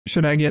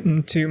Should I get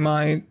into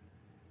my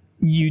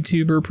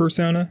YouTuber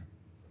persona?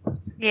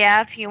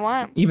 Yeah, if you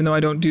want. Even though I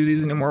don't do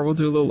these anymore, we'll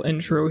do a little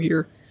intro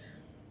here.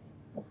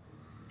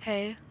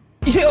 Hey.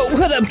 Yo,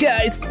 what up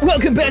guys?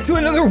 Welcome back to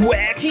another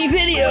wacky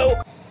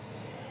video!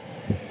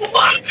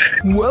 What?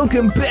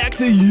 Welcome back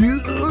to You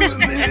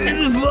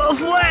Fall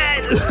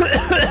Flat!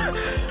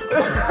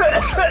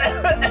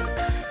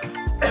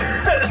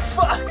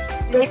 Fuck!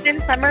 Nathan,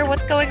 Summer,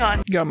 what's going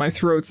on? God, my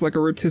throat's like a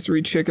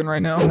rotisserie chicken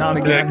right now. Not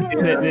again.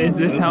 Is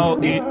this how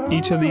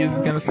each of these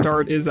is gonna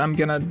start? Is I'm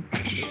gonna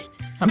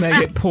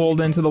get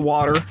pulled into the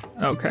water.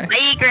 Okay.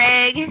 Hey,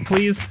 Greg.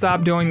 Please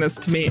stop doing this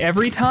to me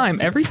every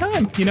time. Every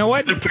time. You know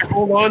what? If we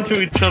hold on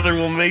to each other,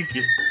 we'll make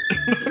it.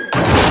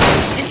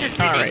 This is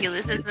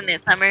ridiculous, isn't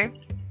it, Summer?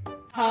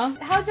 Huh?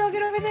 How'd y'all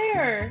get over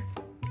there?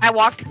 I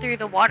walked through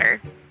the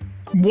water.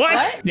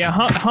 What? Yeah,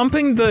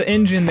 humping the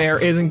engine there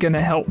isn't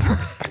gonna help.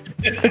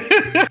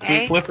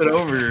 Okay. We flip it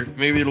over.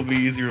 Maybe it'll be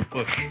easier to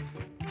push.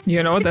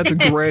 You know what? That's a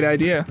great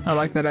idea. I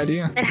like that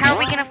idea. Then how are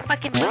we gonna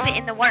fucking move it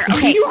in the water?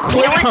 Okay. You quit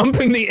know what?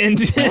 humping the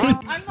engine.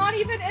 I'm not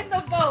even in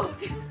the boat.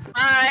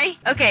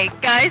 Okay,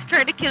 guys,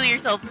 try to kill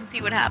yourselves and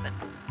see what happens.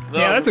 No,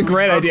 Yeah, that's a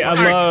great idea. I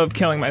love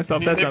killing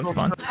myself. That sounds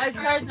fun. I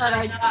tried that,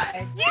 I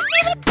died. You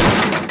see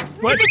the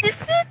What?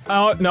 distance?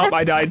 Oh, nope,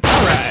 I died.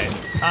 Alright.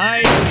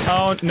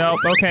 Oh, nope.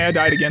 Okay, I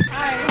died again.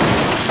 Hi.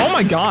 Oh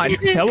my god.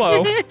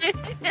 Hello.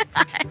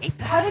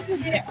 How did you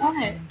get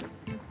on it?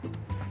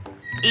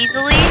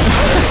 Easily?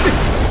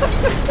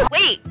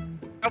 Wait,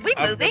 are we I've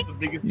got moving? the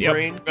biggest Yep.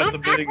 brain, got the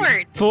Move biggest...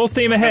 backwards. Full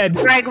steam ahead.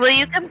 Greg, will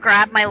you come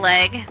grab my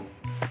leg?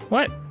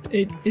 What?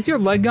 Is your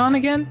leg gone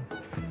again?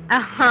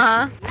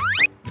 Uh-huh.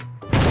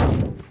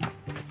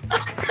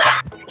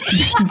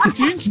 Did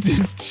you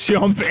just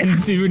jump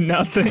and do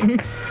nothing?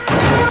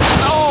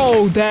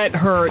 Oh, that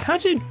hurt.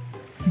 How'd you...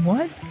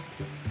 What?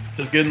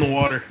 Just get in the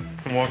water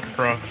and walk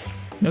across.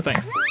 No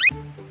thanks.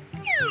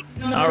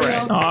 No,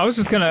 Alright. Oh, I was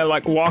just gonna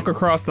like walk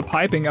across the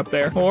piping up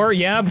there. Or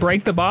yeah,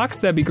 break the box,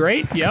 that'd be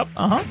great. Yep,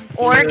 uh-huh.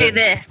 Or do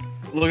this.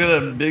 Look at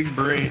that big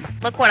brain.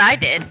 Look what I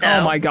did, though.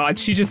 Oh my god,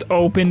 she just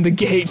opened the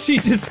gate. She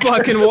just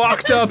fucking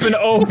walked up and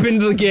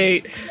opened the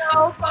gate.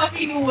 No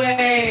fucking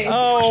way.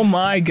 Oh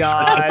my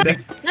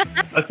god.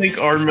 I think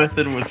our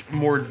method was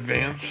more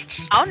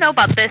advanced. I don't know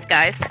about this,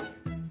 guys.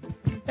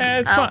 Eh,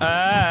 it's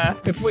fine.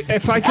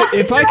 If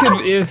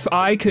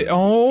I could,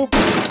 oh.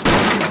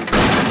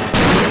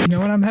 You know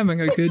what? I'm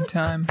having a good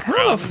time.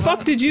 How the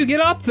fuck did you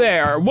get up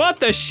there? What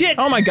the shit?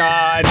 Oh my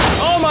god.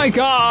 Oh my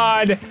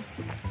god.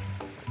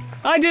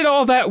 I did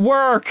all that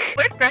work.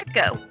 Where'd Greg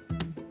go?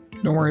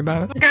 Don't worry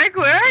about it. Greg,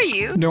 where are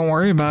you? Don't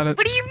worry about it.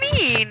 What do you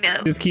mean?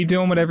 Just keep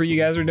doing whatever you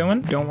guys are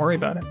doing. Don't worry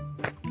about it.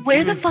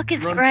 Where the fuck is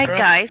Greg,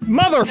 guys?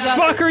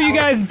 Motherfucker, you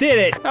guys did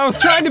it. I was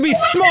trying to be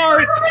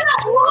smart.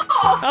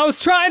 I was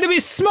trying to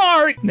be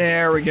smart.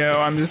 There we go.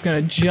 I'm just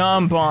gonna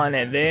jump on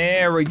it.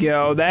 There we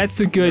go. That's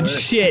the good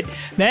shit.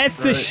 That's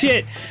the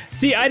shit.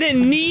 See, I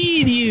didn't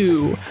need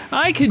you.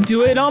 I could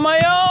do it on my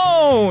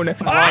own.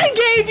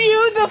 I gave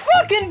you the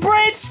fucking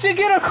bridge to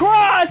get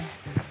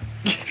across.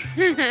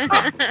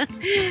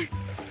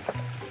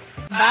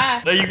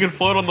 Bye. Now you can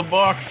float on the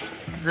box.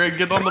 Greg,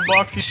 get on the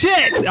box.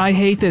 Shit! I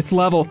hate this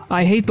level.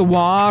 I hate the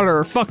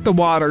water. Fuck the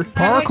water.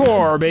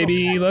 Parkour,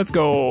 baby. Let's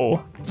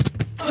go.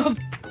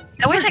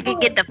 I wish I could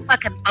get the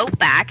fucking boat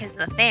back, is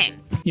the thing.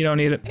 You don't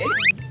need it.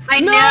 I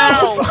No!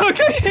 know! Fuck,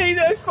 I hate it.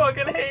 I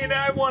fucking hate it.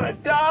 I wanna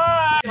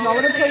die. I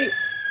want to play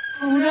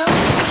Uno.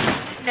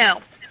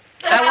 No.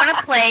 I want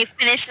to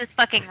finish this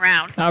fucking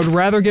round. I would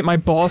rather get my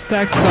ball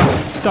stack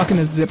stuck in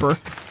a zipper.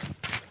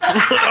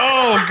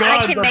 Oh god.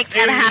 I can make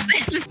that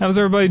happen. How's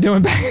everybody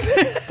doing back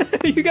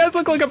there? You guys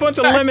look like a bunch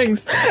of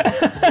lemmings.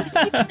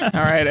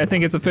 Alright, I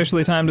think it's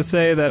officially time to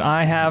say that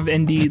I have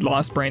indeed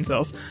lost brain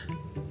cells.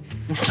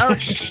 Oh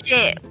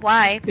shit,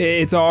 why?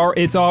 It's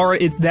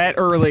that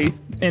early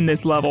in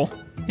this level.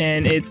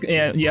 And it's,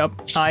 yep.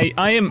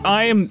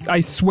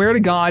 I swear to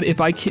God, if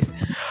I can.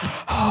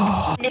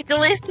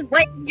 Nicholas,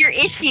 what's your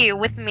issue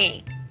with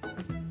me?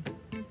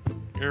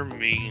 You're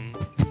mean.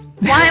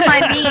 Why am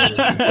I mean?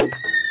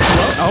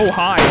 Oh,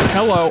 hi.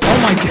 Hello.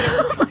 Oh my god.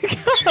 Oh my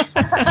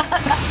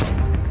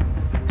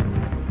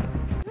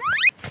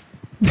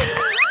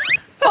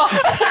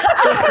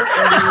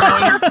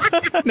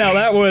god. Now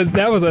that was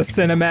a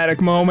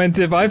cinematic moment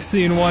if I've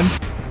seen one.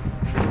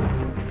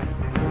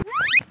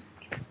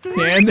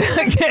 And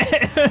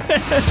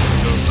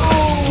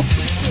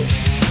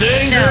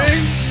Dang, No. Greg.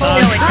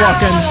 I'm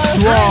fucking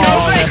strong.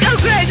 Oh my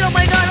god, Greg, oh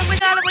my god, oh my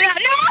god, oh my god,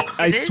 no!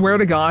 I swear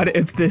to God,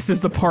 if this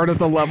is the part of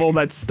the level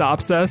that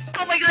stops us.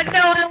 Oh my god, no,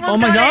 I almost Oh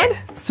my got god,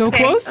 it. so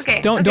Okay, close.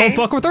 okay, Don't okay.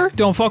 fuck with her.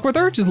 Don't fuck with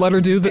her. Just let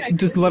her do the.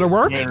 Just let her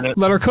work. Yeah.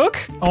 Let her cook.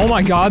 Oh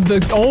my god,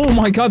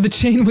 the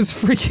chain was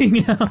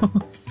freaking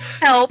out.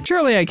 Help.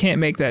 Surely I can't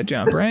make that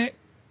jump, right?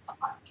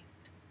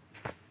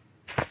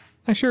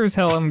 I sure as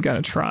hell am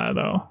gonna try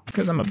though,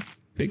 because I'm a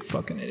big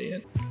fucking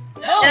idiot.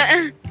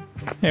 No.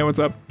 Hey, what's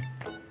up?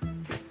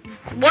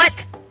 What?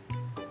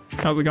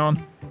 How's it going?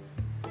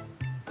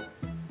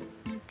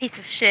 Piece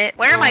of shit.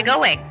 Where am I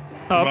going?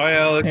 Oh. Bye,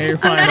 Alex. Hey, you're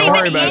fine. not Don't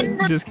worry even about in it.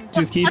 the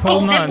Just keep fucking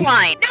holding zip on.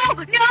 line.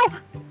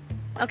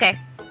 No. Okay.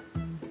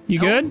 You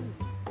good?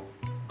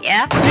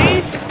 Yeah.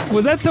 See?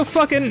 Was that so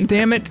fucking?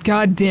 Damn it!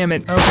 God damn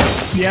it!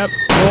 Okay. Yep.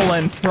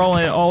 Roll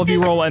in. All of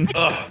you roll in.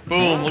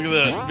 Boom! Look at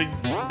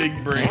that,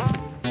 big brain.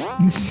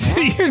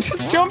 You're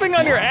just jumping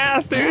on your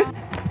ass, dude.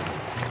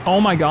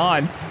 Oh my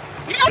god.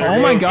 Oh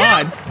my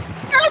god.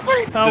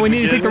 Oh, we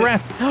need to take the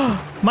raft.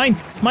 Mine.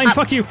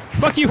 Fuck you.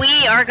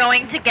 We are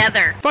going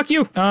together. Fuck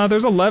you.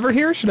 There's a lever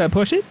here. Should I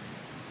push it?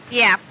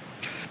 Yeah.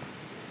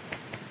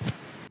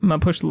 I'm gonna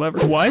push the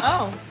lever. What?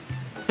 Oh.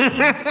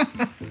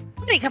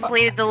 We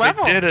completed the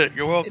level. Did it?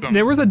 You're welcome.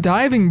 There was a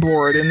diving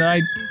board, and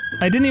I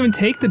didn't even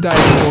take the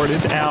diving board.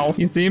 Ow.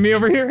 You see me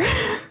over here?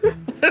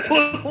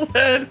 Little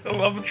head. I'm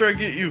gonna try to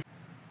get you.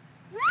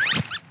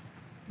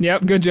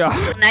 Yep. Good job.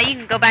 Now you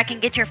can go back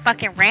and get your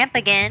fucking ramp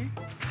again.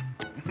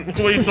 What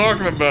are you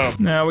talking about?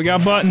 Now we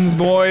got buttons,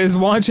 boys.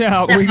 Watch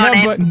out. Step We on got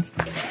it. buttons.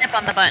 Step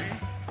on the button.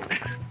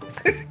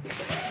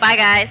 Bye,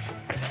 guys.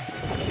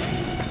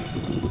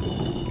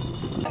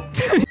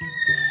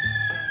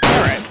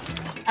 Alright.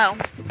 Oh.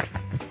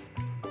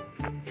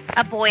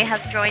 A boy has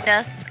joined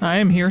us. I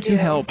am here to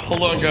help.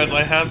 Hold on, guys.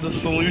 I have the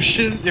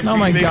solution. If Oh we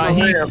my make god,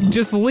 a ramp-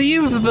 just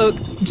leave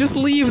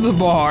the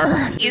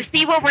bar. You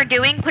see what we're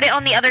doing? Put it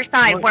on the other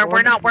side where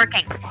we're not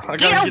working. I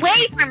Get gotta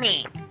away from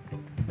me!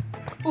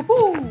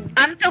 Woohoo!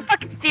 I'm so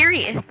fucking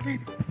serious.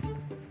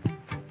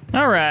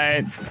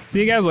 Alright. See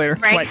you guys later.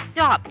 Greg, What?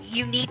 stop.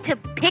 You need to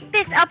pick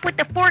this up with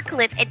the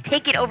forklift and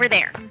take it over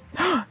there.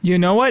 You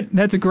know what?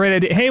 That's a great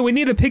idea. Hey, we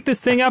need to pick this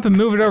thing up and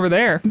move it over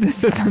there.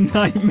 This is a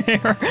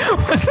nightmare.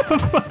 What the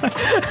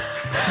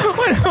fuck?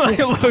 What am I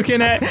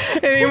looking at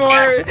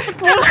anymore? What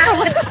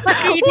the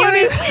fuck are you What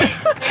doing?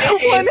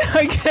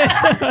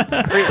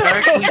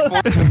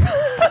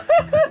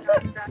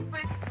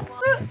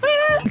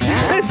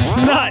 That's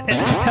not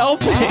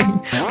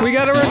helping. We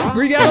gotta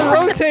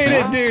rotate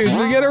it, dudes.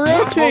 We gotta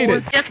rotate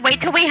it. Just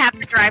wait till we have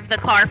to drive the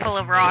car full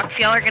of rocks.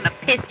 Y'all are gonna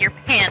piss your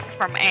pants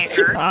from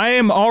anger. I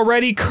am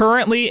already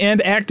currently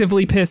and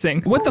actively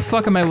pissing. What the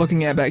fuck am I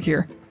looking at back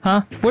here?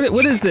 Huh?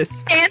 What is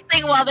this?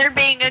 Dancing while they're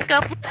being a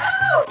couple.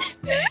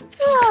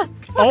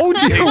 Oh,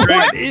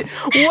 dude,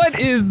 what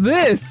is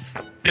this?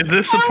 Is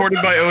this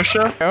supported by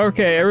OSHA?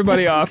 Okay,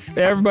 everybody off.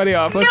 Everybody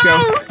off. Let's go.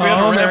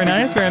 Oh, very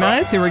nice, very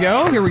nice. Here we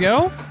go.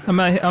 I'm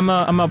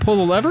gonna pull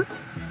the lever.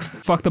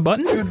 Fuck the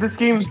button. Dude, this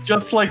game's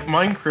just like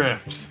Minecraft.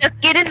 Just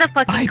get in the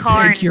fucking I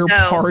car beg and your go.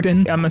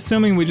 pardon. I'm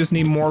assuming we just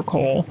need more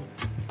coal.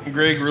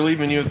 Greg, we're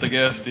leaving you at the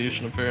gas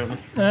station, apparently.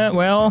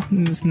 Well,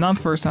 it's not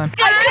the first time.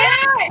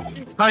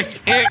 I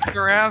can't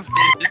grab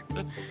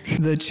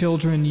it. The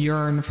children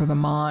yearn for the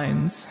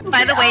mines.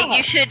 By the way,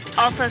 you should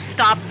also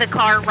stop the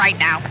car right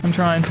now. I'm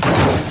trying.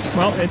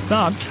 Well, it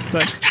stopped,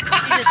 but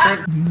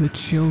the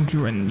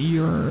children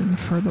yearn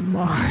for the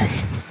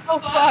mines. Oh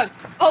fuck!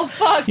 Oh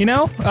fuck! You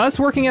know, us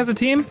working as a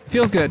team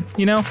feels good,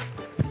 you know?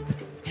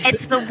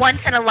 It's the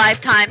once in a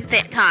lifetime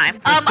time.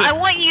 I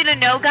want you to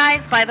know,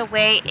 guys, by the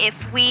way, if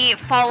we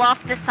fall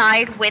off the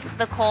side with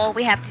the coal,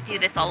 we have to do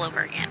this all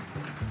over again.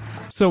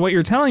 So what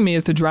you're telling me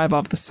is to drive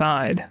off the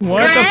side.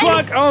 What the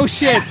fuck? Oh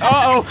shit.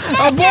 Uh-oh.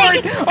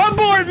 Abort!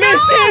 Abort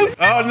mission!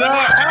 Oh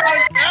no!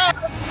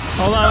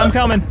 Hold on, I'm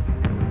coming.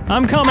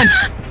 I'm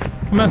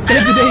gonna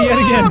save the day yet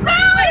again.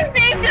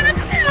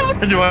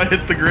 Do I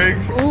hit the Greg?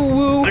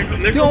 Ooh,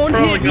 Nicholas don't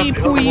probably hit got me, the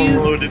other one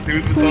please. loaded,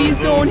 dude. It's Please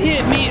on don't its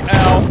hit me.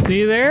 Ow.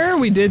 See there?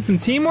 We did some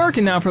teamwork,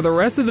 and now for the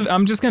rest of the...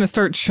 I'm just gonna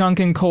start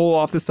chunking coal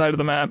off the side of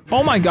the map.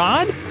 Oh my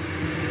god.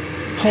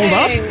 Hold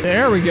up.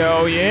 There we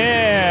go.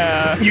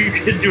 Yeah. own. You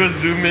could do a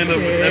zoom in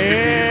of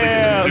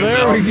Yeah, epic music.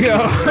 there we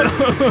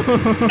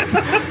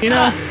go. You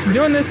know,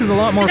 doing this is a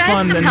lot more You guys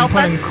fun can than help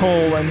putting us.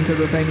 coal into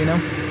the thing, you know?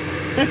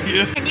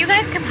 Yeah. Can you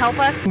guys come help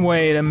us?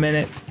 Wait a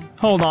minute.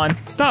 Hold on.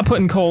 Stop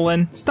putting coal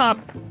in. Stop.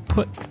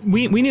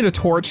 We need a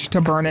torch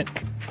to burn it.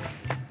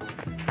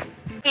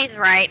 He's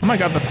right. Oh my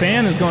god, the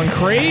fan is going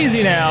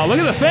crazy now. Look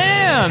at the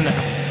fan!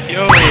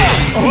 Yo.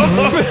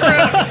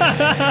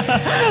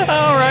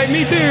 Alright,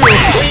 me too.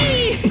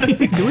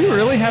 Whee! Do we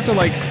really have to,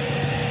 like,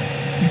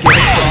 get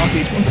across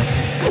each one?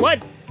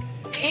 What?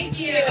 Thank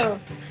you.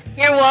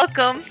 You're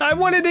welcome. I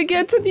wanted to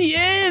get to the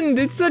end.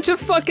 It's such a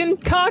fucking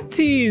cock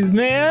tease,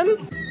 man.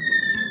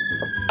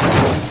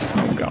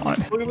 Oh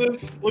god. Look at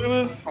this. Look at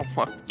this. Oh,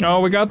 fuck.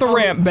 Oh, we got the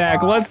ramp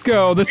back. Let's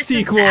go. The This is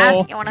sequel.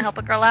 Ash. You want to help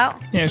a girl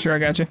out? Yeah, sure, I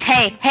got you.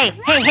 Hey, wait.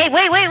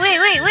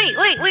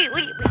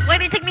 Why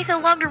did it take me so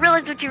long to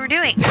realize what you were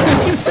doing?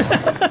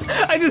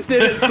 I just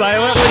did it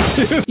silently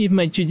too. If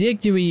my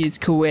trajectory is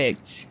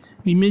correct,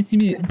 we must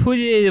put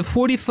it at a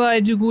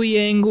 45-degree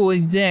angle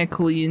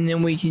exactly, and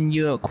then we can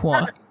do a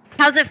quad.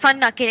 How's it feel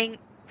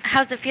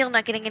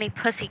not getting any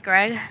pussy,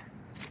 Greg?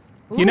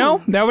 You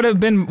know, that would have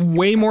been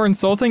way more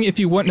insulting if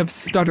you wouldn't have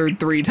stuttered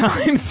 3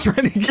 times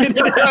trying to get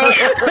it out.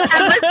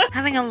 I'm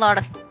having a lot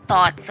of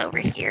thoughts over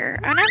here,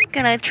 and I'm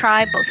gonna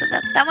try both of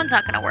them. That one's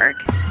not gonna work.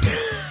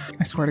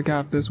 I swear to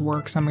God, if this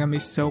works, I'm gonna be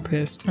so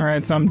pissed. All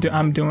right, so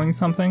I'm doing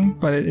something,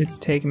 but it's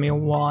taking me a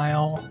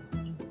while.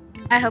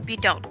 I hope you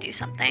don't do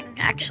something,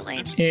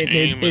 actually.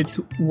 It's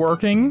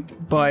working,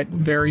 but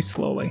very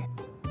slowly.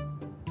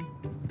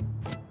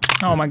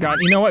 Oh my god,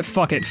 you know what?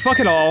 Fuck it. Fuck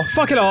it all.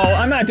 Fuck it all.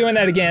 I'm not doing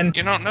that again.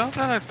 You know, now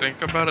that I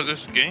think about it,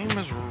 this game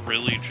is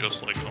really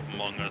just like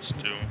Among Us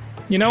 2.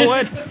 You know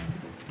what?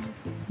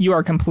 You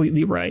are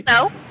completely right.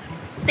 No?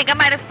 I think I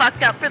might have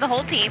fucked up for the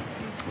whole team.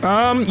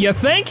 You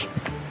think?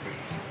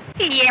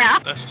 Yeah.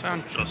 That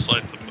sounds just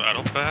like the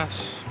Battle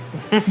Pass.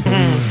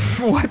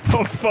 What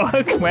the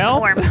fuck? Well,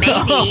 Or maybe.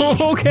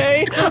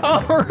 okay.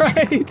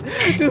 Alright.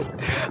 Just,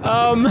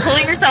 Pulling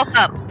yourself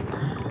up.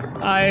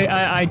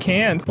 I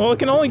can't. Well, it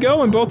can only go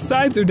when both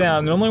sides are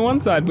down, and only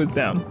one side was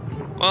down.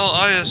 Well,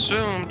 I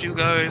assumed you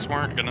guys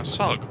weren't gonna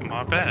suck.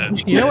 My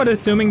bad. You know what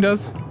assuming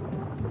does?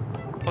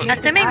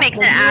 Assuming makes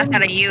an ass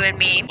out of you and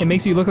me. It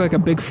makes you look like a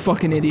big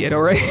fucking idiot,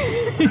 alright?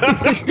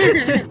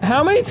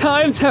 How many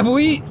times have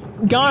we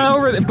gone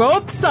over that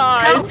both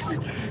sides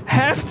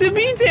have to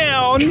be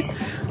down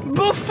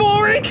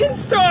before it can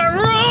start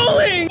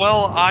rolling?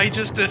 Well, I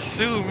just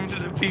assumed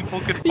that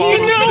people could follow You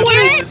know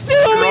what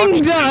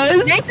assuming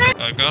does?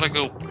 I gotta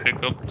go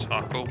pick up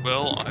Taco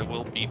Bell. I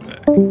will be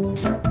back.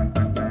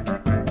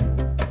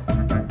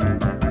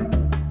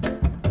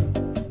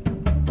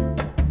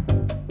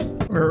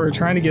 We're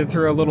trying to get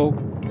through a little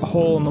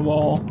hole in the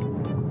wall.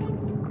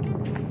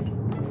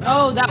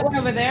 Oh, that one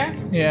over there?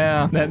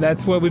 Yeah,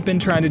 that's what we've been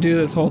trying to do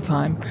this whole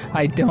time.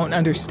 I don't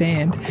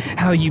understand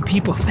how you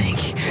people think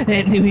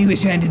that we were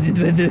trying to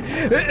do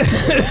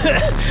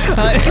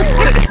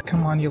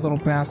Come on, you little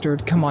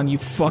bastard. Come on, you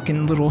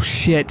fucking little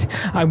shit.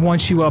 I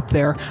want you up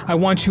there. I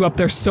want you up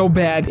there so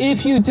bad.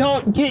 If you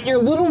don't get your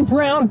little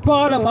brown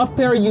bottom up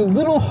there, you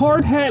little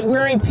hard hat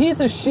wearing piece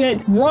of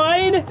shit,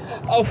 ride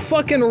a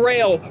fucking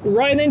rail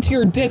right into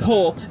your dick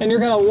hole, and you're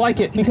gonna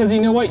like it because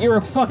you know what? You're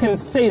a fucking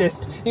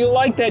sadist. You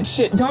like that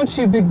shit, don't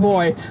you, big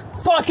boy?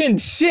 Fucking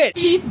shit!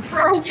 He's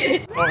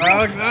broken. Oh,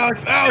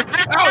 Alex!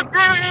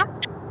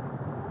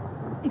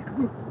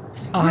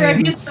 I Greg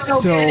am is so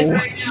so good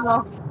right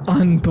now.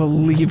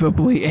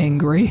 unbelievably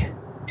angry.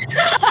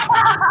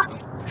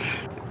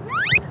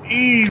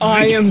 Easy.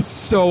 I am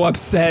so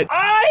upset.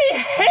 I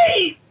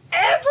hate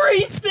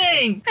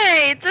everything!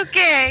 Hey, it's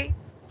okay.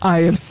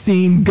 I have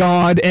seen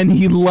God and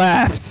he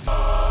laughs.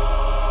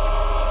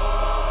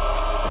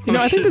 You know,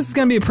 I think this is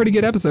gonna be a pretty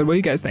good episode. What do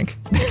you guys think?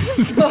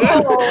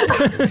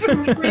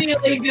 Oh,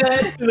 really good.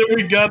 And then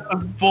we got the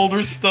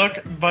boulder stuck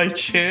by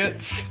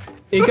chance.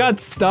 It got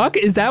stuck?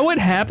 Is that what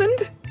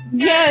happened?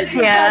 Yes,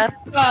 Yeah.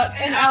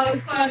 and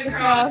Alex climbed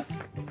across.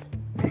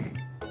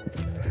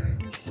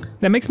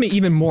 That makes me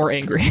even more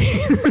angry.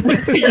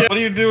 Yeah, what are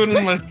you doing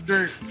in my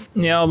skirt?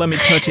 Yeah, let me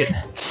touch it.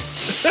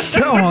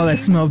 Oh, that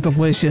smells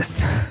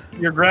delicious.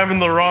 You're grabbing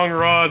the wrong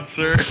rod,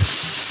 sir.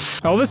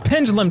 Oh, this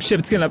pendulum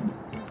ship's gonna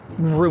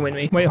ruin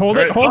me. Wait, hold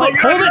it, Right. hold Oh, it,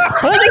 hold it,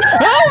 hold it,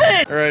 hold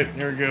it! Alright,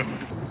 here we go.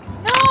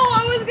 No,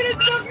 I was gonna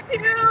jump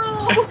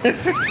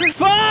too.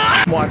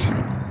 Fuck! Watch.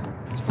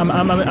 I'm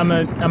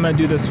gonna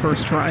do this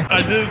first try.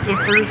 I did it the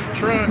first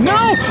try. No!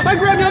 I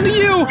grabbed onto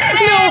you! No!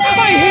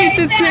 I hate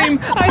this game!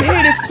 I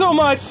hate it so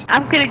much!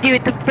 I'm gonna do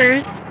it the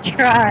first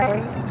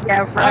try.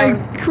 Yeah, bro. I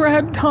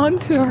grabbed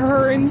onto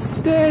her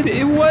instead.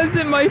 It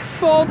wasn't my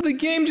fault. The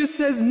game just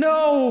says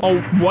no. Oh,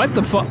 what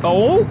the fuck?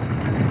 Oh?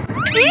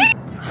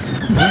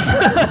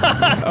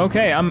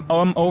 Okay, I'm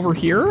over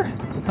here.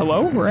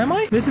 Hello, where am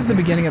I? This is the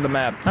beginning of the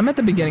map. I'm at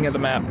the beginning of the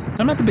map.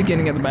 I'm at the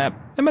beginning of the map.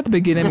 I'm at the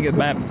beginning of the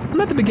map. I'm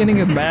at the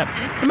beginning of the map.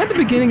 I'm at the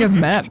beginning of the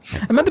map.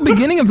 I'm at the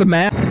beginning of the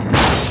map.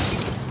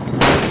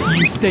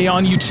 You stay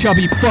on, you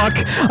chubby fuck.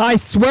 I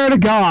swear to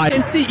God.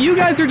 And see, you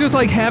guys are just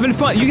like having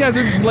fun. You guys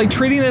are like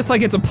treating this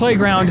like it's a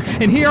playground.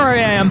 And here I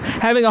am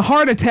having a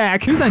heart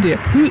attack. Whose idea?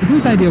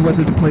 Whose idea was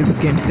it to play this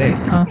game today?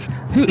 Huh?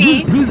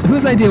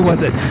 Whose idea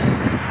was it?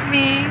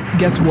 Me.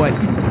 Guess what?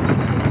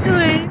 Do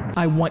it.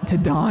 I want to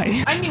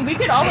die. I mean, we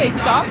could always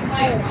stop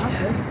playing on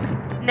this.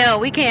 No,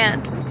 we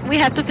can't. We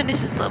have to finish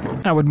this level.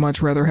 I would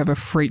much rather have a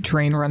freight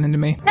train run into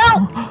me.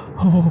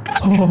 No!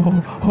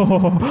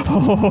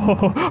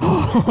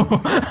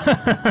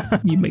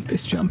 You make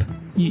this jump.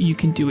 You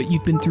can do it.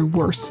 You've been through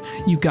worse.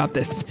 You got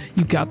this.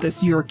 You got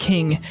this. You're a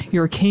king.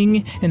 You're a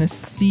king in a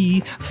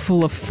sea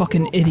full of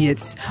fucking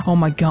idiots. Oh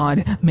my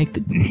God. Make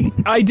the...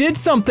 I did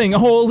something.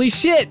 Holy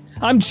shit.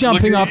 I'm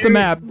jumping off the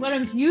map. Why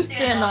don't you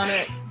stand on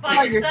it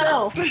by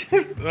yourself?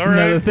 Alright.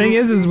 No, the thing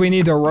is we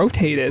need to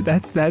rotate it.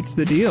 That's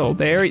the deal.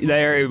 There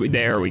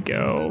we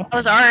go. I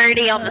was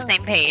already on the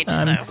same page.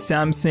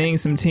 I'm seeing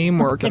some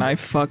teamwork and I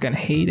fucking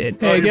hate it.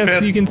 Hey, I you're guess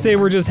pissed. you can say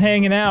we're just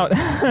hanging out.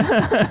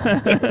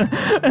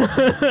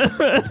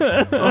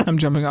 I'm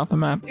jumping off the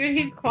map. Dude,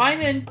 he's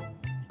climbing.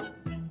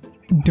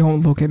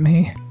 Don't look at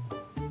me.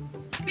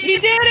 He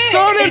did it!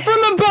 Started from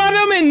the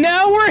bottom and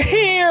now we're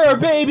here,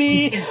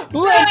 baby!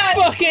 Let's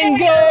fucking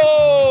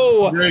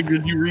go! Greg,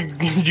 did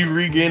you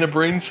regain a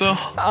brain cell?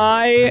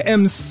 I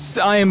am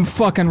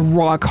fucking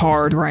rock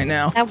hard right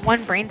now. That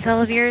one brain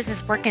cell of yours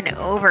is working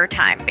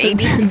overtime,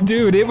 baby.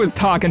 Dude, it was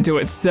talking to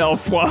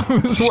itself while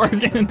it was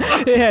working.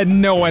 It had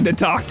no one to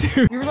talk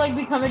to. You're like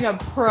becoming a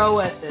pro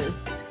at this.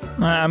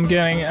 I'm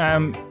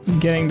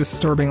getting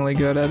disturbingly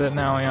good at it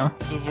now, yeah.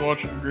 Just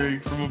watching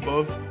Greg from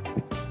above.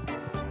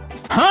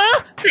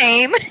 Huh?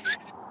 Same.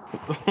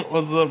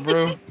 What's up,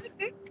 bro?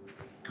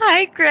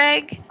 Hi,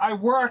 Greg. I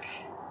work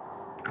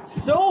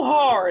so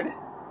hard.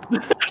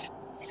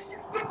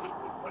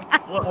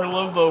 I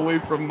love the away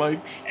from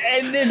mics.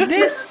 And then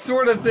this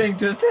sort of thing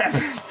just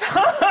happens.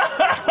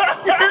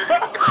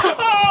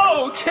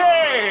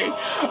 Okay.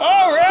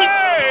 All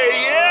right.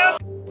 Yeah.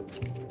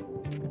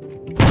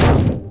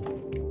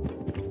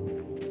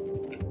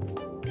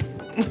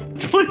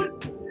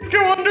 Please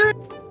go under.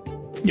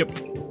 Yep.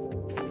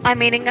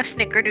 I'm eating a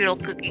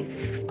snickerdoodle cookie.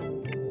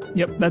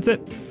 Yep. That's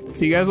it.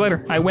 See you guys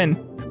later. I win.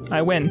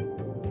 I win.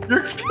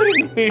 You're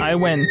kidding me. I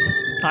win.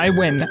 I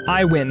win.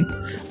 I win.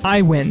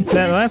 I win.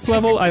 That last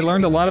level, I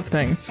learned a lot of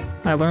things.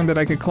 I learned that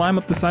I could climb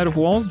up the side of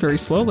walls very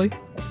slowly,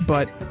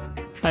 but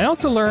I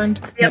also learned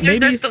that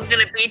They're still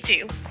gonna beat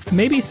you.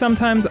 maybe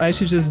sometimes I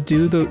should just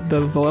do the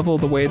level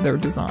the way they're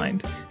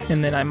designed,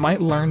 and then I might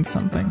learn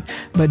something.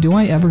 But do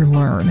I ever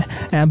learn?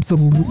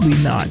 Absolutely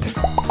not.